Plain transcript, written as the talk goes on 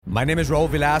My name is Raul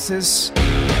Villacis,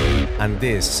 and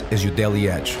this is your Daily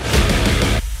Edge.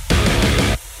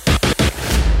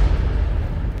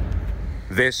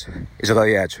 This is your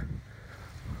Daily Edge.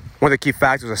 One of the key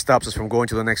factors that stops us from going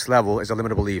to the next level is our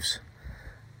limited beliefs.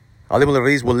 Our limited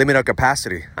beliefs will limit our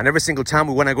capacity, and every single time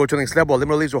we want to go to the next level, our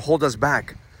limited beliefs will hold us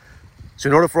back. So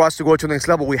in order for us to go to the next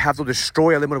level, we have to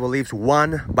destroy our limited beliefs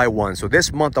one by one. So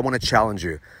this month, I want to challenge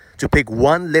you to pick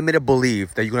one limited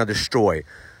belief that you're going to destroy.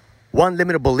 One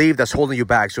limited belief that's holding you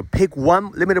back. So pick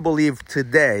one limited belief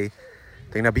today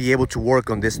that you're going to be able to work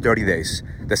on this 30 days.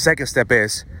 The second step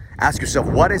is ask yourself,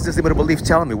 what is this limited belief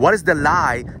telling me? What is the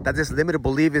lie that this limited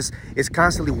belief is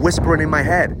constantly whispering in my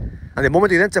head? And the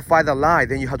moment you identify the lie,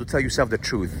 then you have to tell yourself the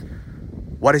truth.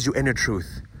 What is your inner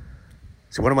truth?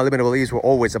 So one of my limited beliefs were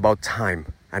always about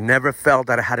time. I never felt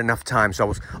that I had enough time. So I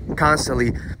was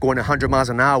constantly going 100 miles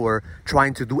an hour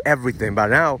trying to do everything. But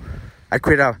now I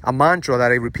create a mantra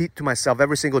that I repeat to myself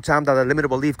every single time that a limited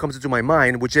belief comes into my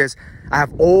mind, which is, I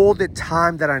have all the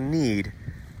time that I need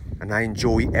and I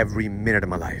enjoy every minute of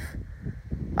my life.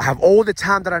 I have all the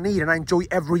time that I need and I enjoy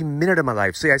every minute of my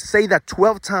life. So I say that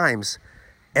 12 times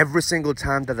every single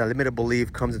time that a limited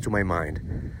belief comes into my mind.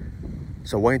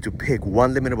 So I want you to pick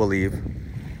one limited belief.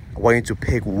 I want you to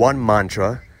pick one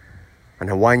mantra. And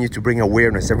I want you to bring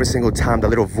awareness every single time the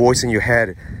little voice in your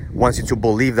head wants you to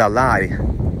believe that lie.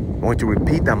 I want you to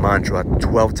repeat that mantra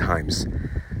 12 times.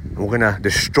 And we're going to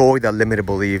destroy that limited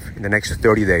belief in the next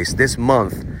 30 days. This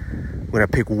month, we're going to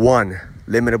pick one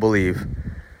limited belief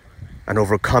and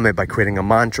overcome it by creating a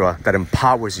mantra that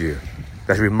empowers you,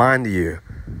 that reminds you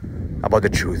about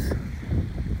the truth.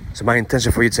 So my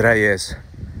intention for you today is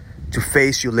to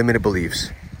face your limited beliefs,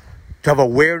 to have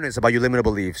awareness about your limited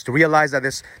beliefs, to realize that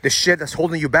this shit that's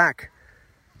holding you back.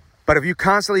 But if you're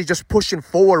constantly just pushing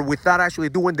forward without actually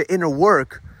doing the inner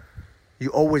work,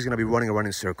 you're always going to be running around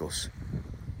in circles.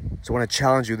 So I want to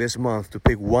challenge you this month to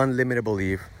pick one limited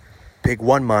belief, pick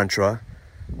one mantra,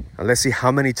 and let's see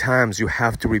how many times you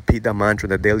have to repeat that mantra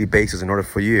on a daily basis in order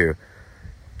for you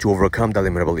to overcome that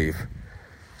limited belief.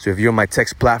 So if you're on my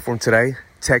text platform today,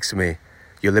 text me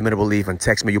your limited belief and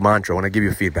text me your mantra. I want to give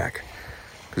you feedback.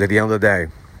 Because at the end of the day,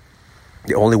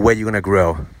 the only way you're going to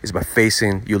grow is by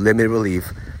facing your limited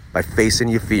belief, by facing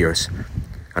your fears,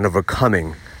 and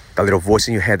overcoming that little voice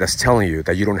in your head that's telling you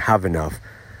that you don't have enough,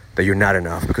 that you're not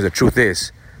enough. Because the truth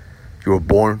is, you were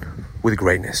born with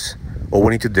greatness. All we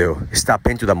need to do is stop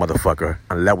into that motherfucker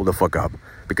and level the fuck up,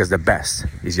 because the best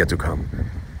is yet to come.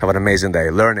 Have an amazing day.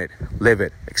 Learn it, live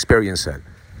it, experience it.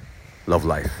 Love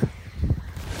life.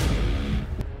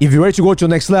 If you're ready to go to the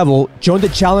next level, join the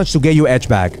challenge to get your edge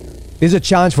back. This is a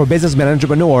challenge for businessmen and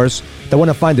entrepreneurs that want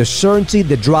to find the certainty,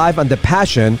 the drive, and the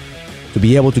passion to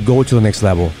be able to go to the next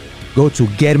level. Go to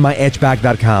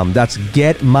getmyedgeback.com. That's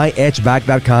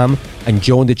getmyedgeback.com and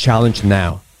join the challenge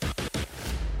now.